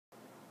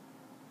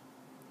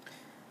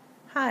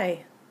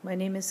Hi, my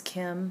name is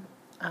Kim.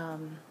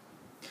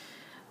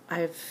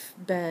 I've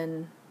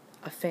been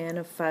a fan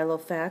of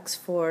Filofax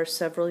for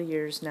several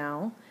years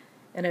now,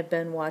 and I've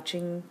been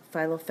watching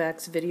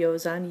Filofax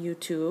videos on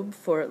YouTube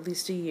for at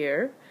least a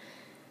year.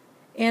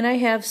 And I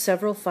have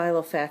several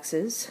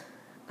Filofaxes.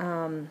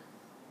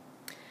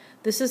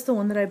 This is the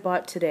one that I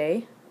bought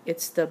today.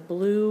 It's the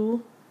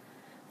blue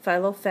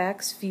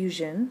Filofax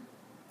Fusion,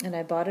 and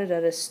I bought it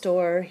at a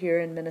store here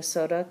in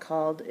Minnesota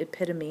called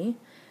Epitome.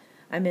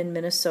 I'm in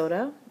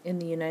Minnesota in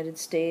the United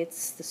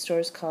States. The store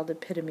is called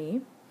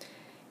Epitome,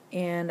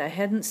 and I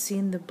hadn't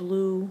seen the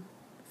blue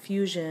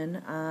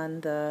Fusion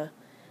on the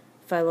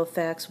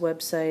Filofax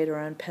website or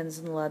on Pens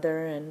and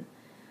Leather, and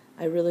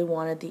I really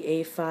wanted the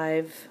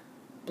A5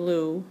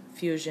 blue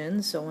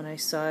Fusion, so when I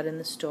saw it in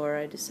the store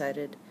I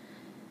decided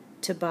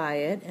to buy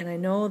it. And I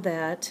know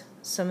that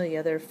some of the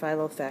other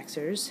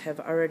Filofaxers have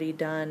already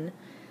done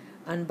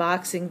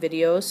unboxing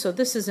videos, so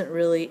this isn't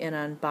really an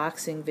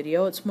unboxing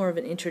video. It's more of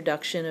an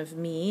introduction of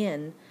me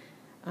and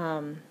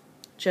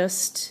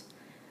just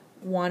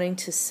wanting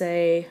to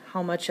say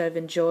how much I've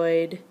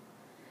enjoyed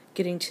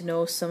getting to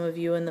know some of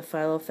you in the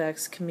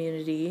Filofax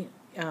community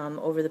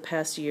over the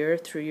past year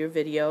through your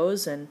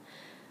videos, and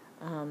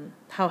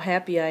how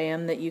happy I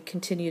am that you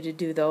continue to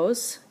do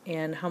those,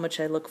 and how much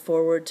I look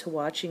forward to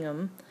watching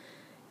them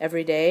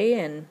every day.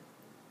 And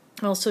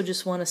I also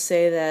just want to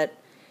say that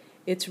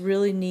it's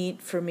really neat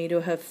for me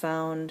to have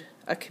found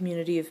a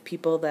community of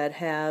people that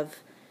have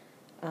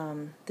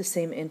the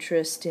same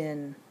interest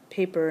in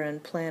paper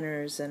and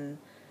planners and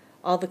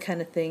all the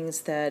kind of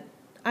things that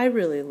I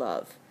really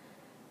love.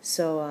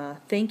 So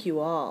thank you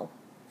all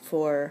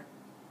for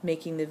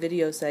making the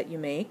videos that you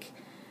make.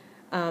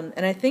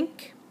 And I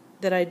think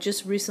that I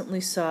just recently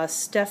saw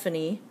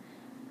Stephanie,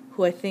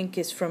 who I think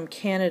is from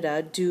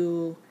Canada,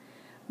 do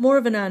more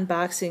of an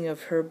unboxing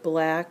of her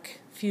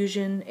black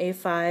Fusion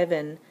A5,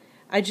 and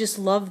I just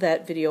love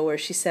that video where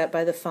she sat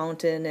by the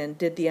fountain and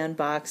did the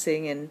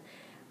unboxing, and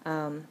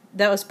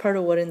that was part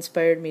of what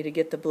inspired me to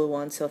get the blue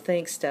one, so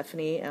thanks,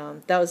 Stephanie.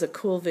 That was a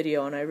cool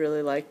video and I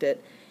really liked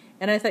it.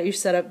 And I thought your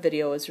setup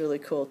video was really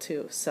cool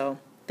too, so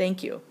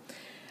thank you.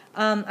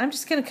 I'm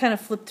just going to kind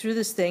of flip through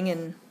this thing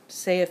and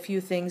say a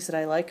few things that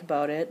I like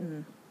about it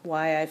and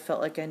why I felt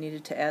like I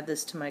needed to add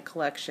this to my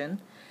collection.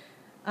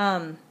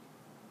 One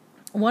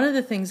of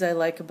the things I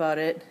like about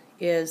it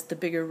is the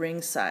bigger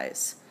ring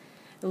size.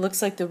 It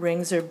looks like the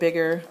rings are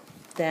bigger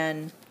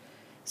than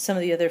some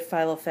of the other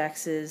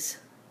Filofaxes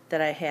that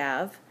I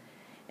have,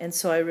 and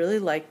so I really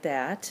like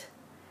that.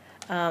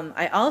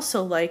 I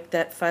also like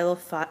that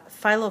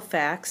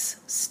Filofax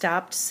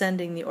stopped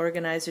sending the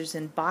organizers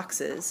in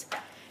boxes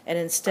and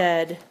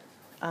instead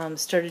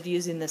started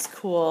using this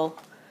cool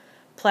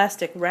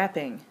plastic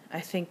wrapping. I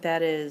think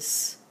that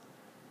is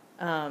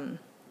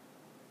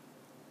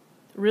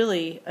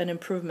really an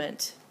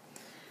improvement.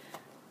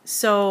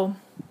 So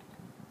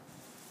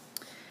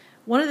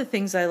one of the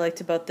things I liked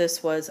about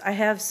this was I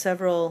have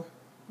several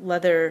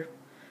leather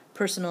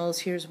personals.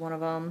 Here's one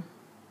of them.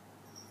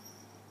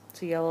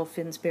 It's a yellow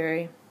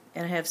Finsbury.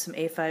 And I have some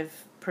A5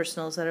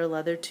 personals that are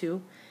leather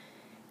too.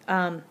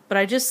 But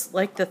I just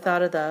like the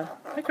thought of the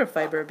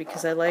microfiber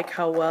because I like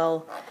how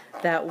well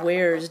that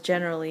wears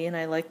generally, and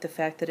I like the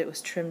fact that it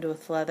was trimmed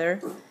with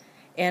leather.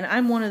 And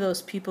I'm one of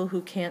those people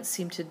who can't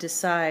seem to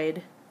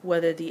decide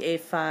whether the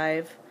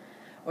A5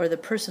 or the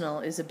personal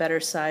is a better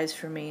size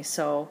for me,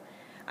 so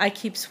I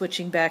keep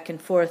switching back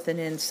and forth, and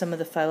in some of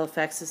the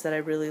Filofaxes that I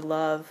really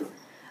love,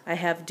 I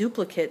have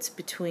duplicates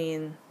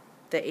between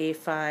the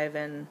A5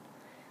 and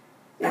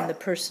the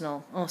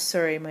personal. Oh,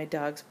 sorry, my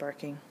dog's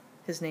barking.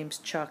 His name's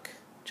Chuck.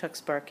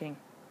 Chuck's barking.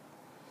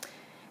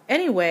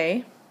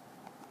 Anyway,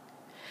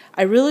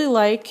 I really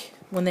like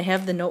when they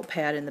have the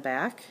notepad in the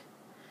back,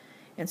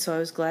 and so I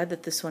was glad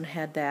that this one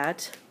had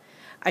that.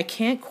 I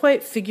can't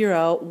quite figure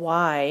out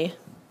why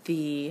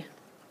the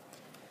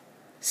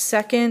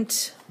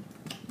second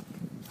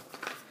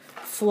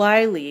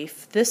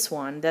flyleaf, this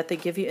one that they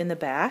give you in the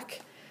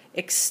back,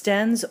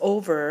 extends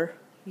over,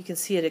 you can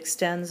see it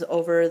extends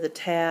over the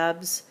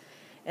tabs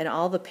and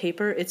all the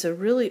paper. It's a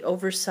really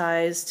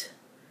oversized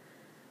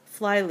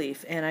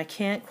flyleaf, and I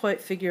can't quite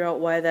figure out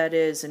why that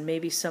is, and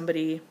maybe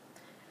somebody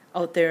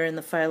out there in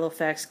the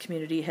Filofax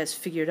community has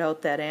figured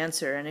out that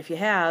answer, and if you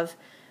have,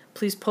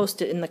 please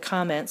post it in the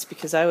comments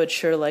because I would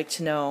sure like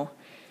to know.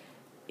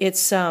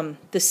 It's the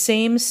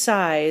same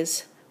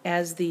size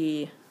as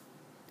the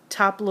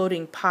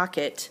top-loading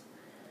pocket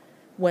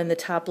when the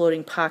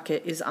top-loading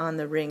pocket is on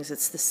the rings.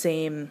 It's the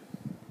same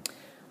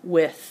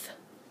width,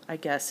 I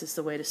guess is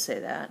the way to say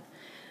that.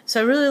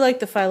 So I really like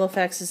the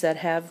Filofaxes that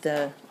have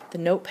the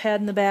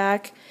notepad in the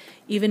back,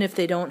 even if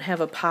they don't have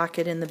a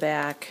pocket in the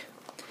back.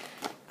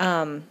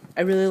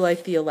 I really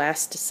like the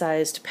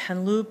elasticized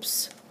pen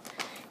loops,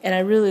 and I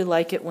really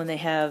like it when they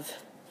have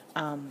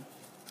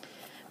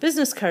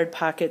business card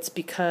pockets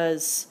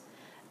because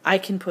I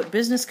can put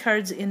business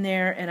cards in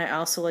there, and I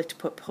also like to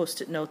put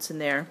post-it notes in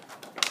there.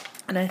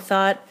 And I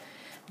thought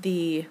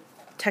the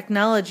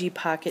technology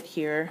pocket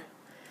here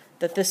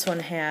that this one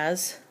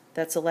has,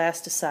 that's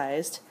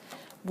elasticized,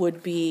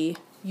 would be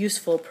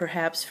useful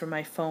perhaps for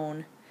my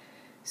phone.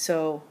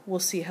 So we'll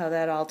see how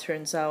that all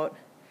turns out.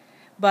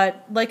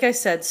 But like I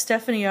said,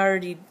 Stephanie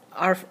already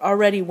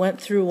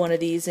went through one of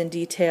these in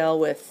detail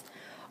with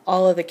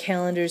all of the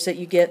calendars that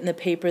you get and the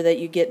paper that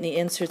you get and the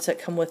inserts that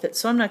come with it.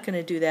 So I'm not going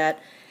to do that.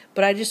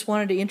 But I just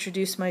wanted to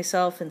introduce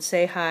myself and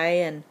say hi,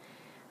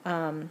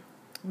 and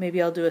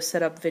maybe I'll do a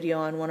setup video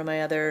on one of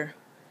my other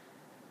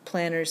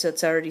planners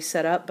that's already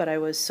set up. But I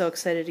was so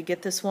excited to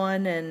get this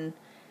one, and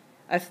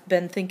I've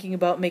been thinking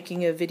about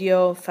making a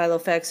video,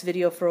 Filofax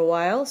video, for a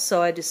while,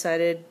 so I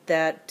decided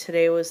that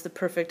today was the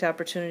perfect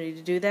opportunity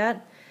to do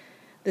that.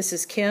 This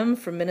is Kim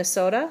from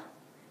Minnesota.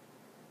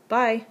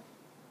 Bye.